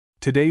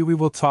Today we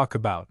will talk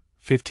about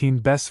 15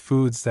 best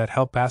foods that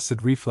help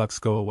acid reflux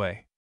go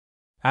away.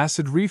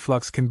 Acid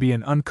reflux can be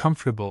an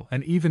uncomfortable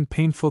and even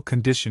painful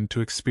condition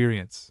to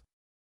experience.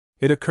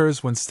 It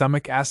occurs when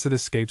stomach acid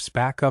escapes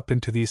back up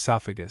into the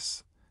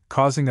esophagus,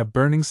 causing a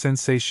burning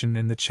sensation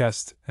in the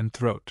chest and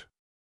throat.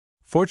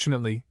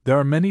 Fortunately, there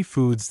are many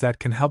foods that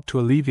can help to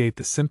alleviate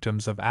the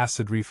symptoms of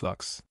acid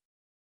reflux.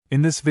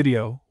 In this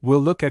video,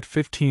 we'll look at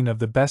 15 of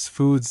the best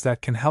foods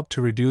that can help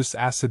to reduce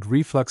acid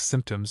reflux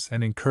symptoms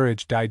and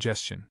encourage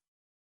digestion.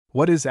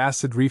 What is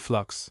acid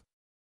reflux?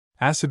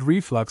 Acid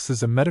reflux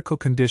is a medical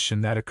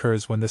condition that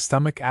occurs when the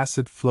stomach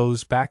acid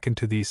flows back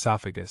into the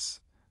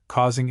esophagus,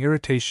 causing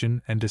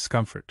irritation and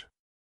discomfort.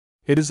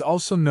 It is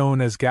also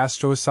known as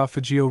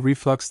gastroesophageal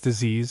reflux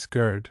disease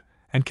 (GERD)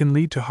 and can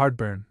lead to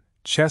heartburn,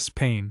 chest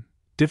pain,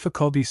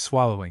 difficulty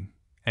swallowing,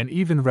 and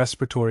even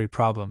respiratory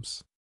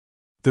problems.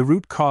 The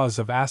root cause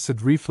of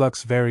acid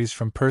reflux varies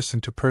from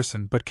person to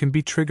person but can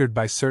be triggered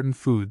by certain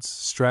foods,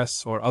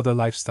 stress, or other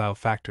lifestyle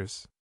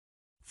factors.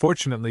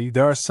 Fortunately,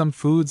 there are some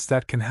foods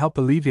that can help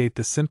alleviate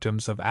the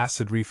symptoms of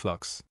acid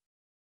reflux.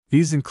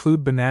 These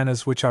include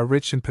bananas, which are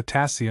rich in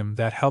potassium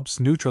that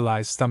helps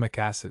neutralize stomach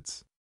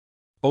acids.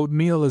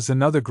 Oatmeal is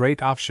another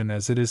great option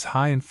as it is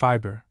high in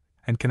fiber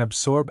and can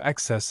absorb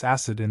excess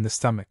acid in the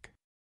stomach.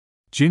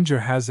 Ginger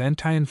has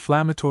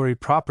anti-inflammatory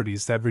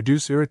properties that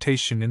reduce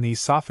irritation in the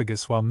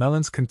esophagus, while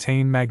melons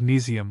contain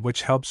magnesium,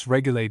 which helps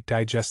regulate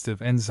digestive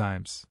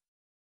enzymes.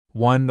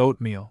 1.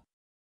 Oatmeal.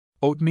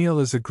 Oatmeal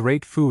is a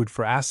great food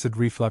for acid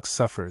reflux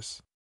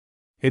sufferers.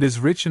 It is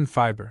rich in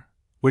fiber,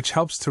 which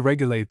helps to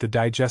regulate the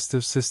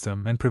digestive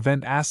system and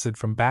prevent acid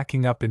from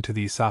backing up into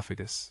the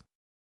esophagus.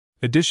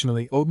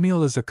 Additionally,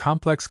 oatmeal is a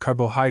complex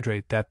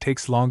carbohydrate that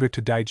takes longer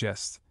to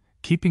digest,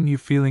 keeping you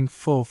feeling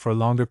full for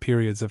longer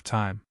periods of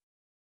time.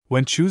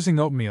 When choosing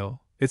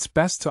oatmeal, it's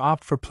best to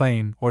opt for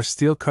plain or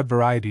steel-cut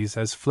varieties,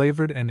 as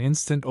flavored and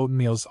instant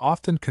oatmeals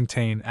often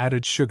contain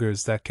added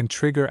sugars that can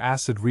trigger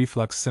acid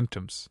reflux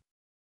symptoms.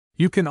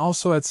 You can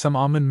also add some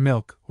almond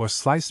milk or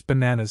sliced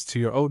bananas to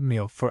your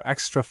oatmeal for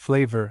extra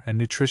flavor and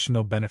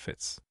nutritional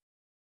benefits.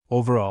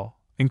 Overall,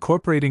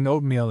 incorporating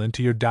oatmeal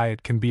into your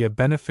diet can be a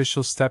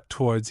beneficial step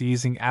towards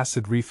easing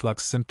acid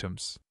reflux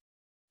symptoms.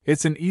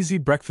 It's an easy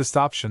breakfast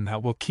option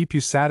that will keep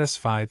you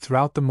satisfied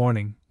throughout the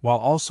morning while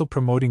also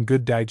promoting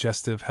good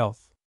digestive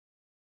health.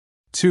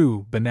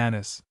 2.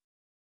 Bananas.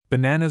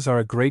 Bananas are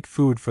a great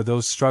food for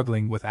those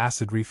struggling with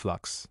acid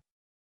reflux.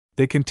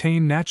 They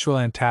contain natural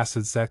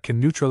antacids that can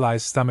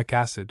neutralize stomach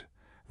acid,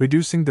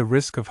 reducing the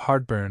risk of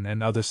heartburn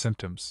and other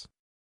symptoms.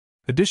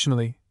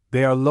 Additionally,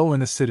 they are low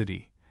in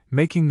acidity,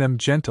 making them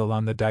gentle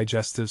on the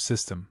digestive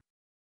system.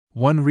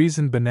 One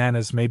reason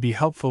bananas may be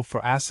helpful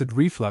for acid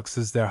reflux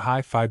is their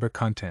high fiber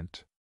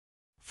content.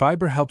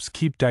 Fiber helps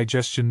keep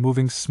digestion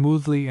moving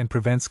smoothly and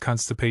prevents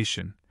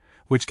constipation,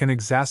 which can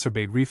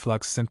exacerbate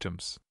reflux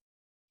symptoms.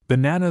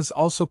 Bananas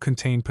also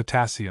contain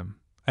potassium,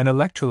 an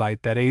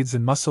electrolyte that aids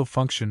in muscle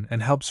function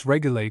and helps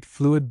regulate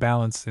fluid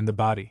balance in the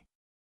body.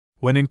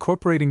 When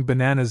incorporating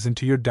bananas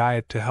into your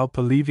diet to help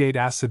alleviate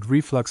acid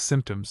reflux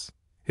symptoms,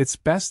 it's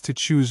best to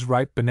choose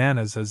ripe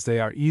bananas as they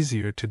are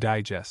easier to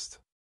digest.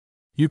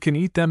 You can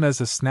eat them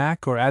as a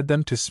snack or add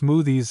them to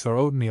smoothies or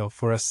oatmeal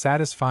for a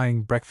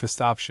satisfying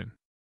breakfast option.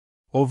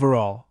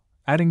 Overall,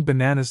 adding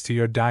bananas to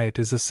your diet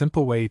is a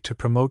simple way to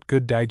promote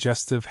good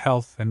digestive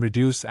health and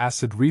reduce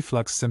acid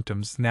reflux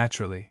symptoms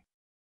naturally.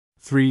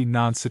 3.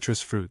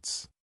 Non-citrus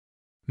fruits.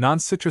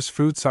 Non-citrus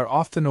fruits are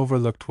often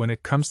overlooked when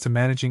it comes to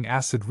managing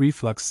acid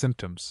reflux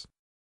symptoms.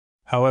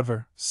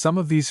 However, some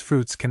of these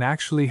fruits can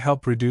actually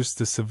help reduce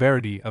the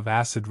severity of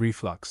acid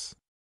reflux.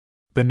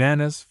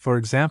 Bananas, for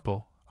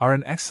example, are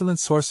an excellent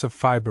source of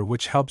fiber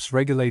which helps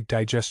regulate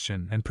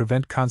digestion and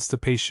prevent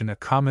constipation, a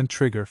common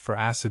trigger for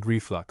acid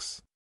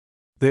reflux.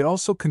 They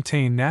also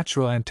contain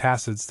natural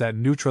antacids that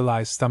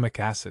neutralize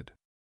stomach acid.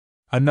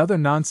 Another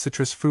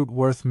non-citrus fruit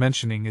worth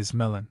mentioning is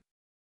melon.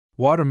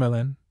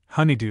 Watermelon,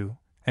 honeydew,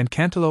 and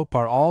cantaloupe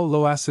are all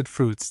low-acid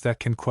fruits that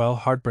can quell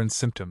heartburn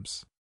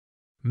symptoms.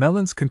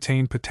 Melons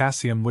contain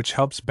potassium, which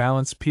helps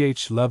balance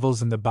pH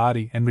levels in the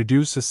body and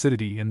reduce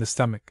acidity in the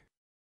stomach.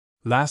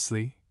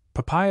 Lastly,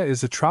 papaya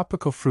is a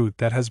tropical fruit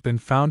that has been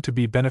found to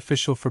be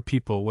beneficial for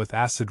people with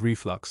acid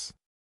reflux.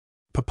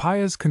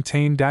 Papayas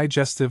contain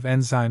digestive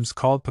enzymes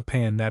called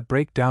papain that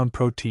break down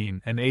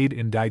protein and aid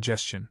in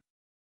digestion.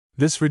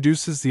 This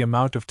reduces the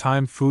amount of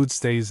time food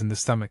stays in the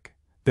stomach,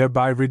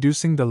 thereby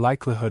reducing the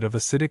likelihood of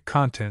acidic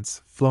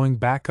contents flowing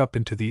back up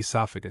into the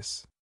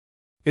esophagus.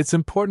 It's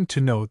important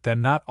to note that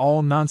not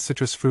all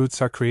non-citrus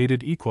fruits are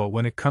created equal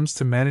when it comes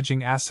to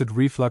managing acid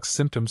reflux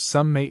symptoms.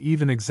 Some may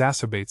even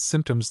exacerbate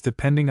symptoms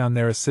depending on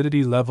their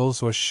acidity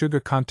levels or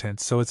sugar content,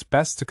 so it's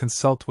best to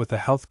consult with a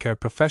healthcare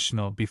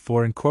professional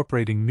before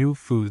incorporating new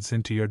foods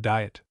into your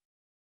diet.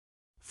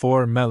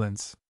 4.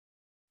 Melons.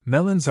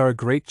 Melons are a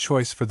great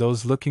choice for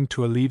those looking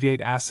to alleviate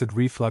acid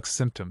reflux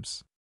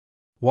symptoms.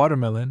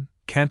 Watermelon,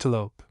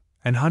 cantaloupe,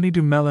 and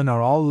honeydew melon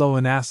are all low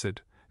in acid,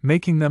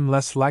 making them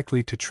less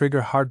likely to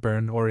trigger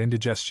heartburn or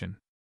indigestion.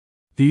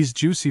 These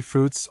juicy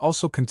fruits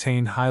also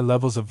contain high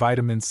levels of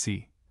vitamin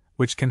C,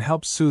 which can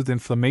help soothe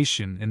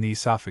inflammation in the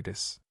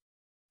esophagus.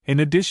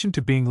 In addition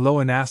to being low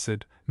in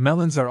acid,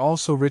 melons are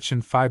also rich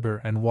in fiber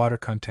and water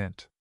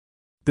content.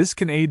 This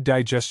can aid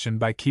digestion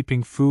by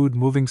keeping food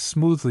moving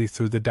smoothly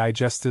through the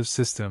digestive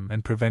system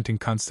and preventing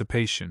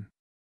constipation.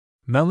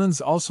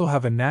 Melons also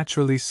have a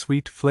naturally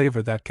sweet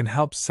flavor that can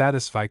help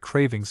satisfy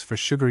cravings for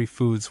sugary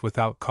foods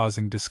without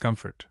causing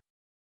discomfort.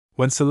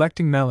 When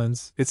selecting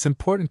melons, it's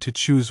important to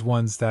choose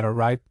ones that are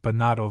ripe but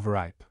not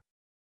overripe.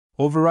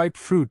 Overripe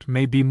fruit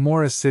may be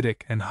more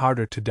acidic and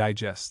harder to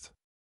digest.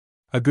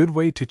 A good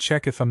way to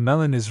check if a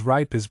melon is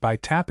ripe is by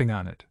tapping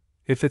on it.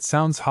 If it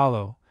sounds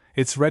hollow,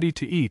 it's ready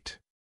to eat.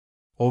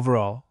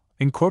 Overall,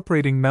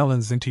 incorporating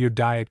melons into your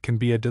diet can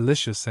be a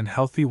delicious and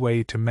healthy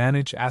way to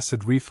manage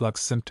acid reflux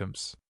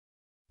symptoms.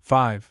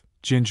 5.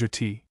 Ginger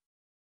tea.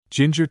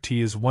 Ginger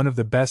tea is one of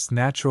the best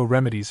natural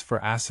remedies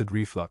for acid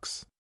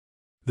reflux.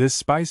 This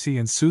spicy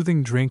and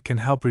soothing drink can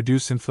help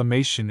reduce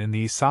inflammation in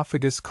the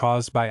esophagus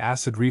caused by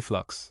acid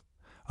reflux,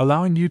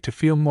 allowing you to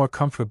feel more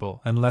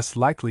comfortable and less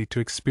likely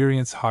to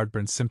experience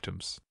heartburn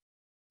symptoms.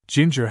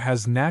 Ginger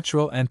has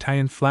natural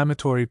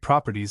anti-inflammatory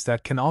properties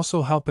that can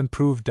also help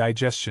improve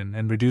digestion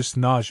and reduce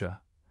nausea,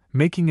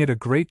 making it a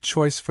great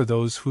choice for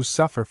those who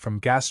suffer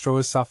from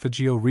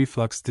gastroesophageal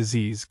reflux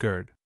disease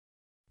 (GERD).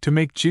 To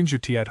make ginger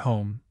tea at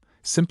home,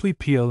 simply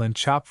peel and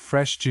chop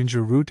fresh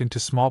ginger root into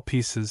small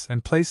pieces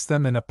and place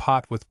them in a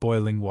pot with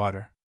boiling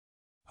water.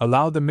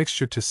 Allow the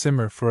mixture to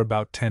simmer for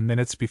about 10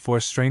 minutes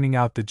before straining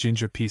out the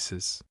ginger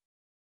pieces.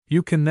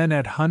 You can then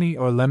add honey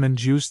or lemon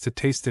juice to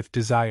taste if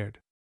desired.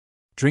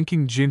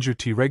 Drinking ginger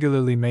tea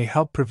regularly may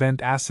help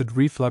prevent acid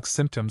reflux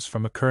symptoms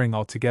from occurring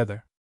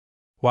altogether.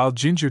 While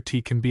ginger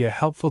tea can be a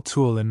helpful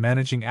tool in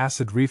managing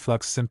acid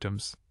reflux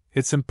symptoms,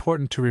 it's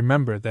important to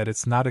remember that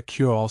it's not a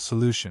cure-all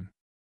solution.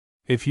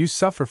 If you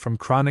suffer from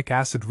chronic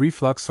acid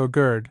reflux or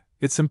GERD,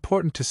 it's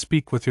important to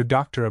speak with your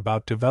doctor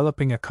about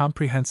developing a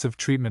comprehensive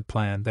treatment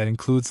plan that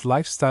includes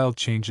lifestyle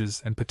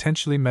changes and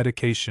potentially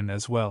medication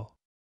as well.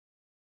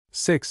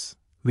 6.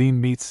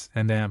 Lean meats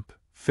and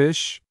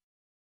fish.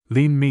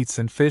 Lean meats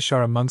and fish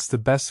are amongst the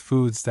best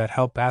foods that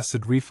help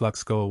acid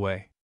reflux go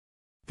away.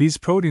 These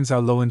proteins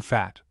are low in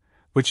fat,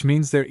 which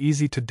means they're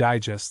easy to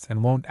digest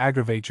and won't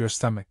aggravate your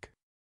stomach.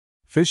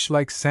 Fish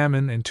like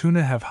salmon and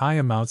tuna have high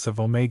amounts of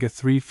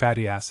omega-3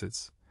 fatty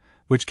acids,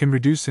 which can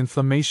reduce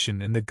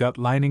inflammation in the gut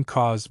lining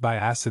caused by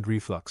acid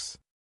reflux.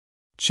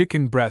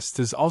 Chicken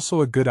breast is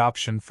also a good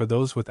option for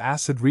those with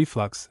acid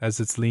reflux as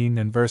it's lean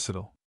and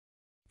versatile.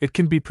 It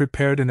can be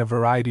prepared in a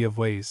variety of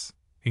ways,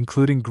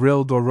 including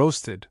grilled or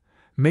roasted,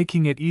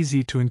 making it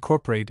easy to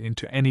incorporate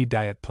into any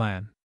diet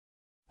plan.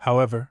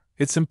 However,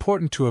 it's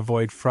important to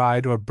avoid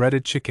fried or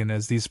breaded chicken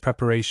as these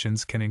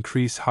preparations can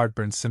increase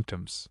heartburn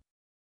symptoms.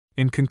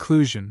 In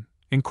conclusion,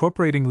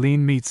 incorporating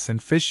lean meats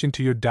and fish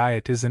into your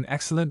diet is an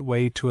excellent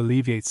way to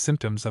alleviate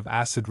symptoms of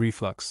acid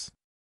reflux.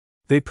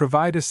 They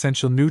provide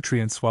essential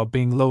nutrients while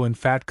being low in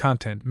fat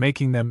content,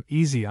 making them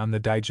easy on the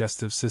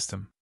digestive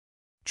system.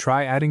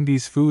 Try adding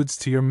these foods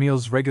to your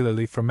meals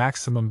regularly for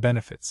maximum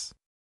benefits.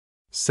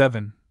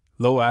 7.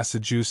 Low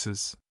acid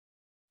juices.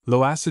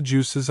 Low acid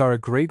juices are a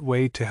great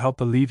way to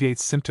help alleviate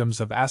symptoms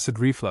of acid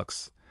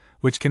reflux,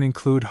 which can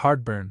include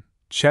heartburn,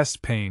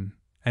 chest pain,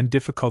 and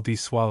difficulty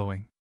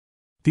swallowing.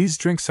 These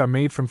drinks are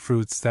made from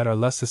fruits that are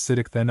less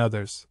acidic than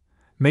others,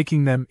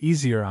 making them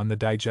easier on the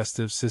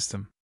digestive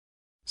system.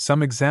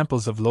 Some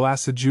examples of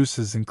low-acid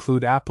juices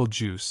include apple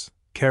juice,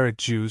 carrot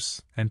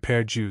juice, and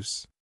pear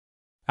juice.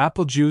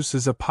 Apple juice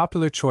is a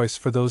popular choice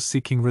for those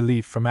seeking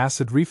relief from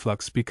acid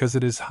reflux because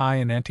it is high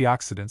in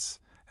antioxidants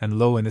and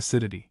low in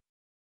acidity.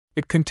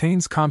 It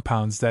contains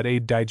compounds that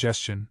aid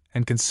digestion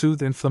and can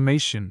soothe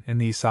inflammation in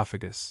the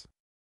esophagus.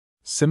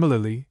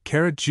 Similarly,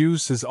 carrot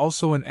juice is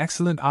also an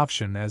excellent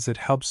option as it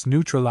helps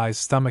neutralize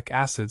stomach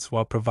acids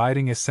while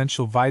providing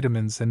essential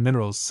vitamins and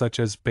minerals such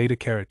as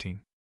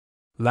beta-carotene.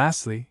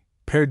 Lastly,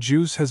 pear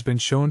juice has been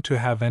shown to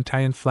have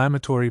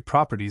anti-inflammatory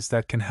properties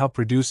that can help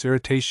reduce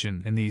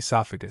irritation in the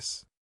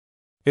esophagus.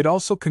 It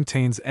also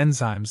contains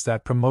enzymes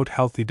that promote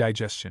healthy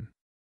digestion.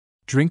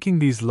 Drinking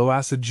these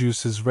low-acid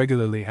juices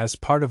regularly as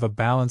part of a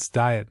balanced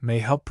diet may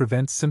help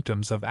prevent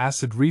symptoms of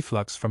acid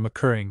reflux from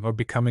occurring or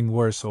becoming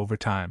worse over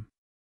time.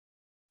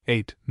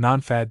 8.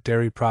 Non-fat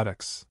dairy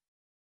products.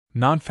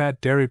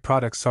 Non-fat dairy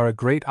products are a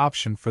great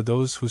option for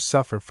those who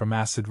suffer from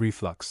acid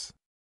reflux.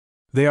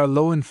 They are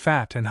low in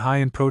fat and high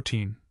in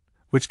protein,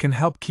 which can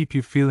help keep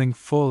you feeling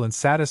full and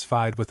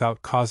satisfied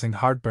without causing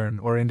heartburn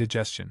or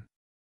indigestion.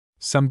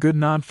 Some good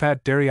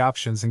non-fat dairy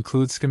options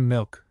include skim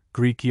milk,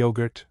 Greek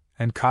yogurt,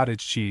 and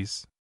cottage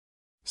cheese.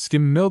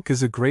 Skim milk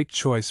is a great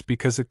choice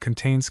because it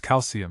contains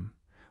calcium,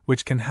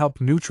 which can help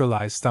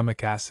neutralize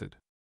stomach acid.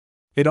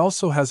 It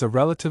also has a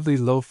relatively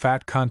low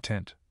fat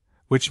content,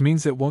 which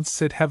means it won't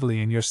sit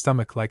heavily in your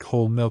stomach like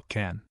whole milk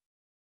can.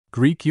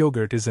 Greek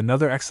yogurt is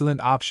another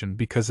excellent option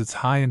because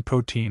it's high in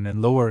protein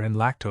and lower in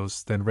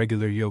lactose than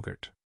regular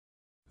yogurt.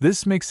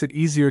 This makes it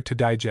easier to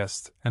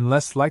digest and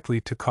less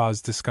likely to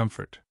cause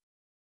discomfort.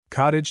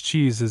 Cottage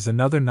cheese is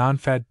another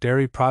non-fat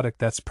dairy product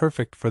that's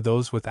perfect for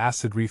those with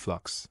acid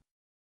reflux.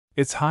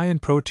 It's high in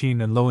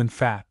protein and low in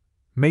fat,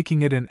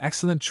 making it an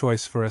excellent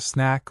choice for a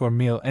snack or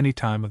meal any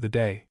time of the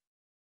day.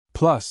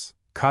 Plus,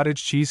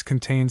 cottage cheese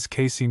contains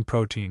casein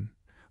protein,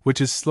 which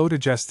is slow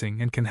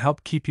digesting and can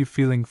help keep you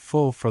feeling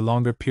full for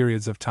longer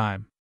periods of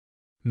time.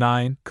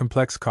 9.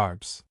 Complex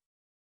carbs.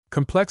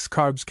 Complex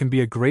carbs can be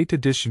a great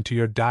addition to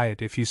your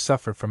diet if you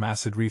suffer from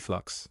acid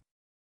reflux.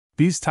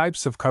 These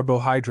types of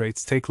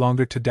carbohydrates take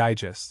longer to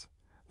digest,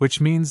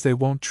 which means they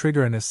won't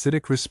trigger an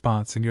acidic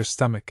response in your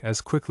stomach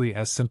as quickly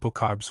as simple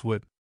carbs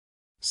would.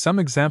 Some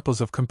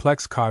examples of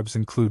complex carbs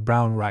include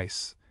brown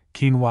rice,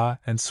 quinoa,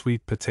 and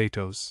sweet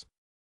potatoes.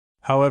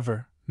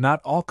 However,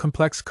 not all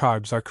complex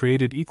carbs are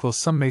created equal.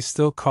 Some may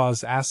still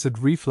cause acid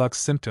reflux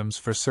symptoms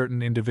for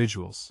certain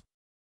individuals.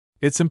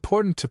 It's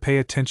important to pay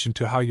attention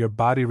to how your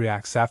body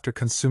reacts after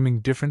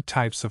consuming different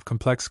types of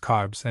complex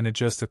carbs and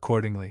adjust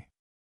accordingly.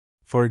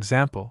 For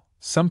example,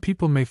 some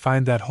people may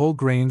find that whole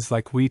grains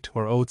like wheat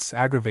or oats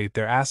aggravate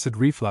their acid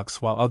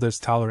reflux while others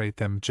tolerate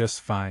them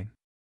just fine.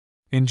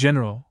 In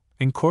general,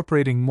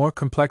 incorporating more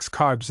complex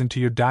carbs into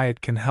your diet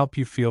can help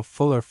you feel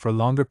fuller for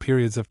longer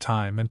periods of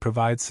time and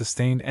provide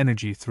sustained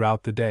energy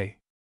throughout the day.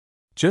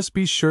 Just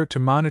be sure to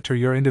monitor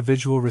your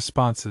individual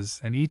responses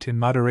and eat in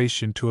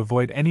moderation to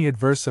avoid any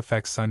adverse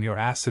effects on your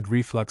acid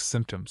reflux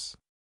symptoms.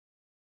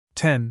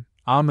 10.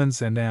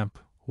 Almonds and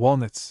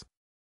walnuts.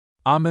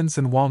 Almonds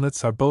and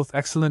walnuts are both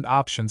excellent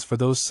options for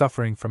those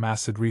suffering from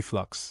acid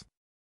reflux.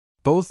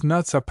 Both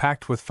nuts are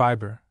packed with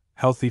fiber,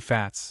 healthy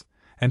fats,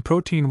 and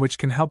protein which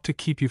can help to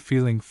keep you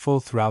feeling full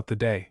throughout the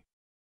day.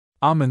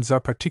 Almonds are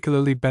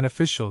particularly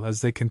beneficial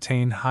as they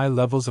contain high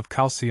levels of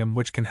calcium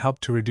which can help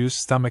to reduce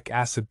stomach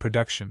acid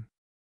production.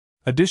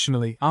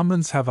 Additionally,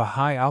 almonds have a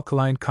high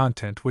alkaline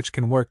content which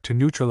can work to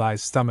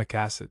neutralize stomach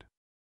acid.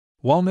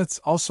 Walnuts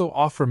also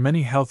offer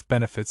many health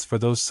benefits for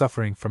those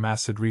suffering from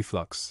acid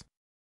reflux.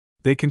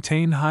 They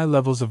contain high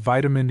levels of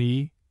vitamin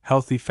E,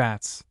 healthy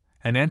fats,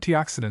 and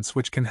antioxidants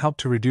which can help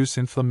to reduce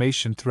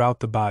inflammation throughout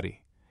the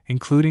body,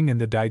 including in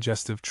the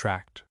digestive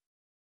tract.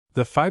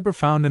 The fiber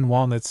found in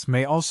walnuts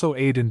may also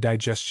aid in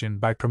digestion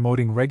by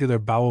promoting regular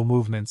bowel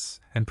movements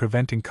and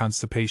preventing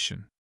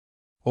constipation.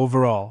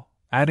 Overall,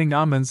 adding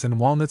almonds and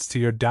walnuts to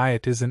your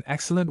diet is an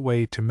excellent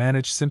way to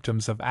manage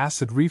symptoms of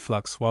acid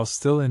reflux while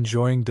still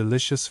enjoying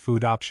delicious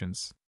food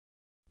options.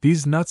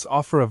 These nuts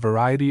offer a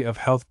variety of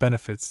health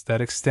benefits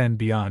that extend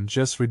beyond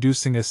just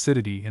reducing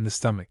acidity in the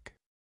stomach.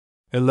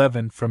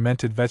 11.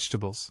 Fermented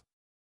vegetables.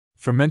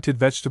 Fermented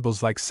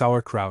vegetables like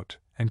sauerkraut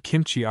and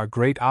kimchi are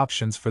great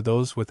options for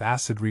those with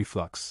acid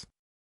reflux.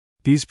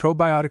 These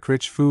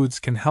probiotic-rich foods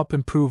can help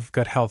improve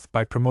gut health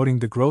by promoting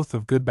the growth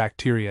of good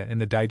bacteria in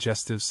the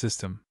digestive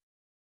system.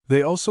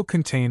 They also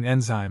contain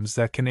enzymes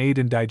that can aid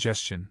in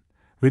digestion,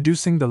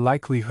 reducing the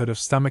likelihood of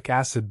stomach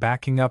acid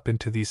backing up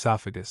into the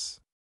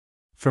esophagus.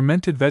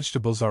 Fermented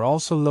vegetables are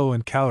also low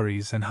in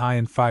calories and high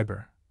in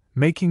fiber,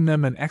 making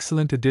them an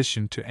excellent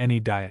addition to any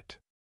diet.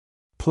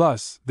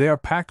 Plus, they are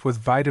packed with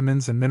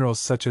vitamins and minerals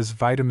such as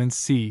vitamin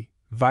C,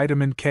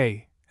 vitamin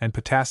K, and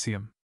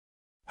potassium.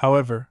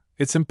 However,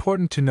 it's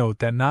important to note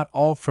that not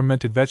all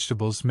fermented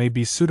vegetables may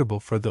be suitable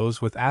for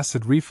those with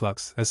acid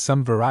reflux, as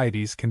some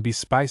varieties can be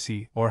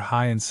spicy or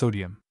high in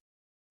sodium.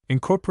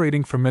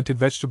 Incorporating fermented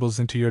vegetables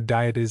into your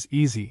diet is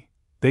easy.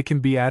 They can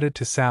be added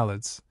to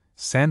salads,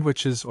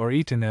 sandwiches, or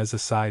eaten as a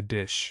side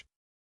dish.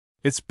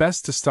 It's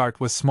best to start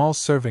with small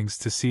servings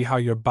to see how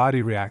your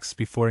body reacts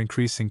before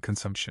increasing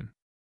consumption.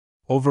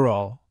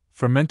 Overall,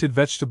 fermented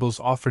vegetables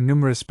offer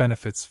numerous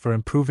benefits for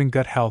improving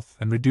gut health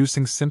and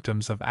reducing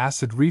symptoms of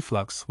acid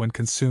reflux when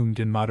consumed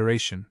in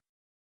moderation.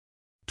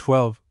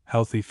 12.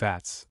 Healthy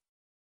fats.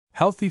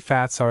 Healthy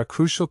fats are a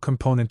crucial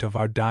component of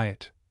our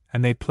diet,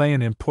 and they play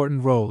an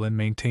important role in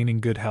maintaining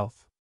good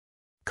health.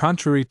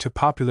 Contrary to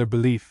popular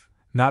belief,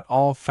 not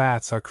all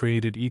fats are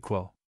created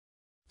equal.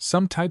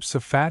 Some types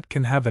of fat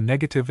can have a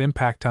negative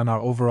impact on our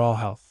overall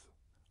health,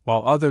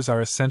 while others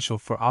are essential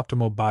for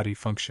optimal body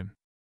function.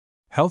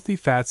 Healthy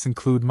fats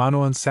include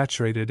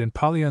monounsaturated and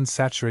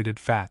polyunsaturated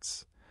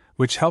fats,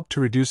 which help to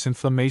reduce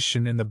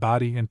inflammation in the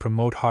body and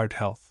promote heart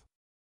health.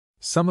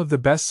 Some of the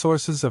best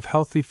sources of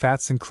healthy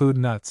fats include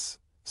nuts,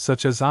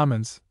 such as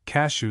almonds,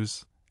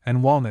 cashews,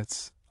 and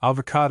walnuts,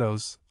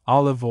 avocados,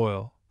 olive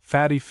oil,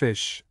 fatty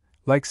fish,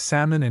 like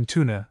salmon and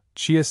tuna,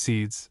 chia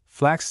seeds,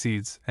 flax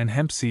seeds, and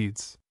hemp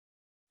seeds.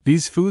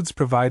 These foods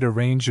provide a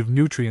range of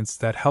nutrients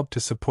that help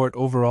to support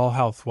overall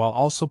health while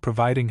also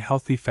providing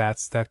healthy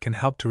fats that can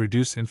help to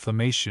reduce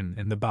inflammation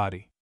in the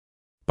body.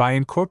 By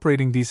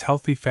incorporating these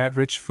healthy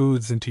fat-rich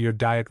foods into your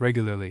diet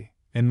regularly,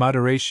 in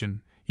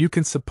moderation, you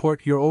can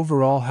support your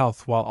overall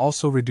health while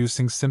also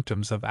reducing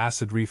symptoms of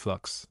acid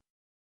reflux.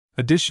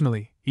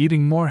 Additionally,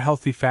 eating more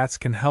healthy fats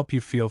can help you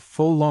feel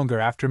full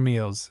longer after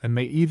meals and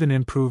may even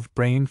improve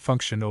brain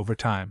function over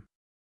time.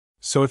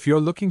 So if you're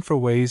looking for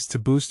ways to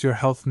boost your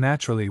health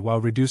naturally while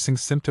reducing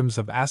symptoms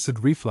of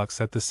acid reflux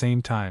at the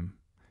same time,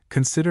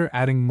 consider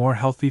adding more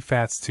healthy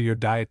fats to your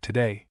diet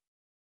today.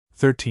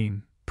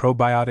 13.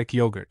 Probiotic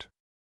yogurt.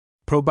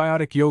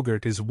 Probiotic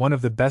yogurt is one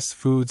of the best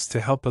foods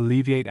to help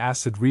alleviate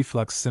acid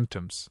reflux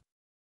symptoms.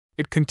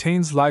 It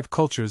contains live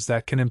cultures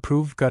that can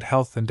improve gut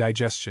health and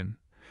digestion,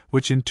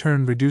 which in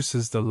turn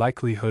reduces the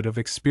likelihood of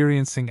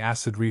experiencing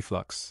acid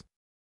reflux.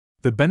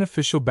 The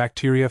beneficial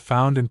bacteria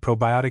found in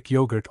probiotic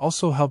yogurt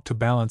also help to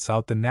balance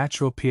out the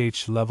natural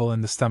pH level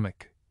in the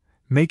stomach,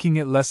 making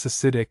it less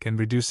acidic and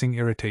reducing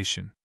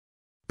irritation.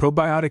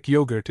 Probiotic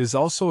yogurt is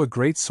also a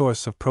great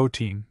source of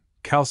protein,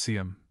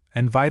 calcium,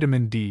 and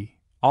vitamin D,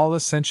 all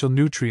essential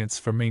nutrients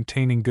for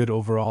maintaining good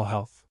overall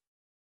health.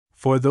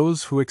 For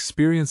those who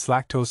experience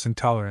lactose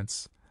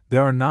intolerance,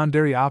 there are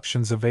non-dairy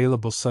options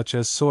available such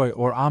as soy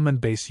or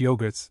almond-based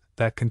yogurts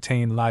that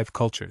contain live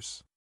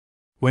cultures.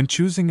 When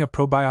choosing a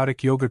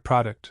probiotic yogurt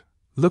product,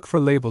 look for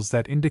labels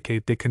that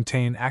indicate they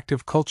contain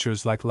active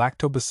cultures like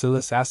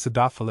Lactobacillus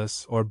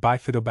acidophilus or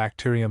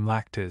Bifidobacterium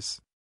lactis.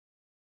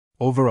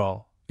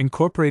 Overall,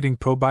 incorporating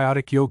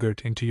probiotic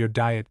yogurt into your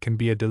diet can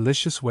be a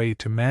delicious way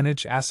to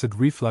manage acid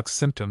reflux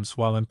symptoms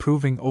while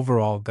improving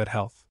overall gut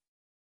health.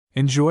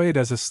 Enjoy it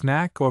as a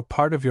snack or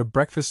part of your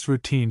breakfast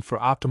routine for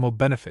optimal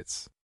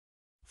benefits.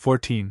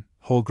 14.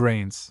 Whole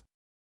grains.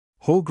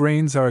 Whole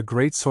grains are a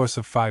great source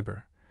of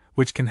fiber,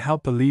 which can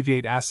help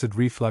alleviate acid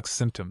reflux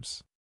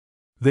symptoms.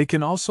 They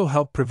can also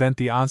help prevent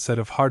the onset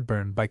of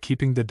heartburn by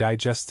keeping the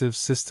digestive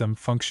system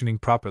functioning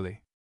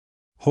properly.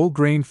 Whole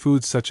grain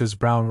foods such as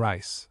brown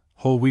rice,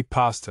 whole wheat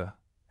pasta,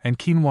 and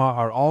quinoa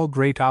are all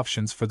great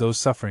options for those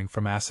suffering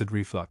from acid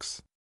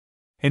reflux.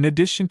 In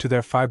addition to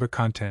their fiber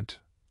content,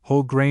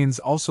 whole grains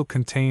also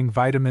contain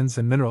vitamins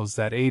and minerals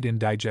that aid in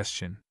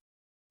digestion.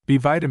 B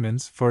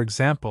vitamins, for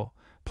example,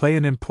 play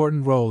an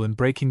important role in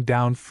breaking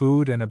down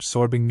food and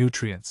absorbing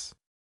nutrients.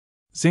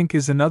 Zinc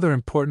is another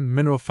important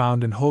mineral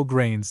found in whole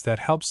grains that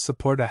helps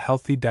support a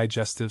healthy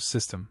digestive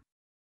system.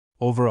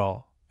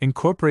 Overall,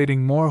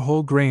 incorporating more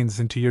whole grains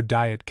into your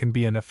diet can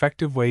be an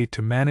effective way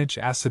to manage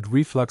acid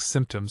reflux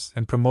symptoms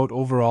and promote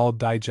overall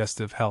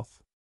digestive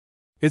health.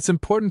 It's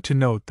important to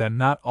note that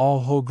not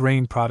all whole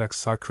grain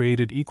products are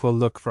created equal.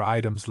 Look for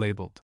items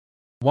labeled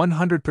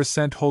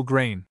 100% whole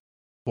grain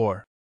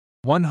or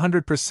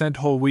 100%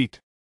 whole wheat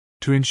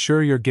to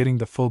ensure you're getting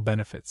the full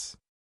benefits.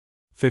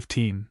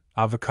 15.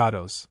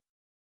 Avocados.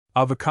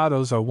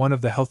 Avocados are one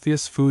of the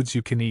healthiest foods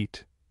you can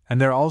eat,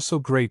 and they're also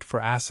great for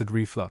acid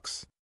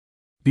reflux.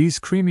 These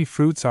creamy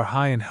fruits are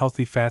high in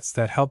healthy fats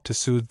that help to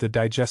soothe the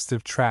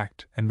digestive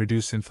tract and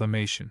reduce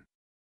inflammation.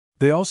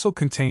 They also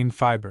contain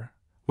fiber,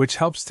 which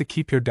helps to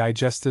keep your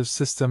digestive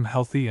system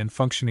healthy and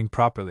functioning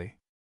properly.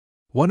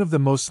 One of the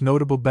most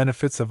notable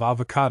benefits of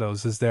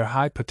avocados is their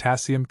high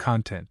potassium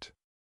content.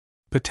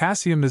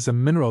 Potassium is a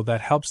mineral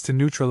that helps to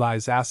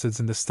neutralize acids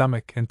in the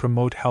stomach and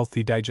promote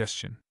healthy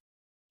digestion.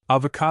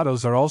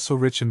 Avocados are also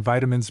rich in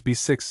vitamins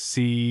B6,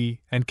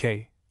 C, and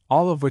K,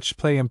 all of which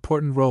play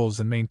important roles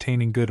in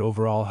maintaining good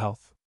overall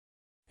health.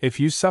 If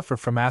you suffer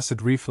from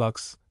acid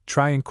reflux,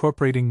 try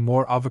incorporating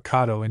more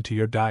avocado into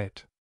your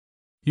diet.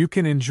 You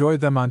can enjoy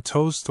them on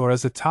toast or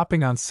as a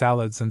topping on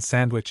salads and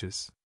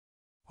sandwiches.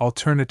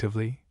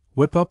 Alternatively,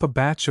 whip up a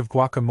batch of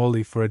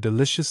guacamole for a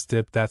delicious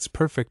dip that's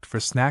perfect for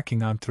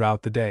snacking on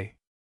throughout the day.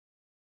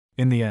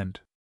 In the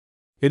end,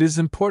 it is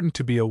important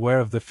to be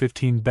aware of the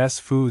 15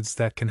 best foods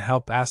that can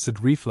help acid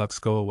reflux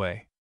go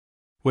away.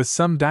 With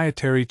some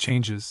dietary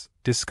changes,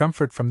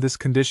 discomfort from this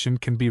condition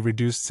can be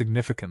reduced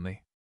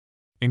significantly.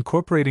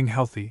 Incorporating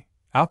healthy,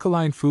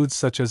 alkaline foods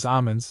such as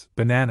almonds,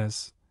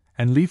 bananas,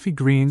 and leafy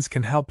greens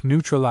can help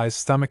neutralize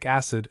stomach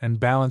acid and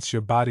balance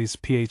your body's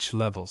pH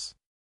levels.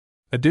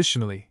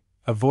 Additionally,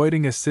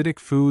 avoiding acidic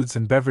foods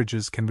and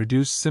beverages can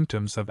reduce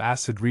symptoms of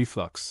acid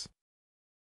reflux.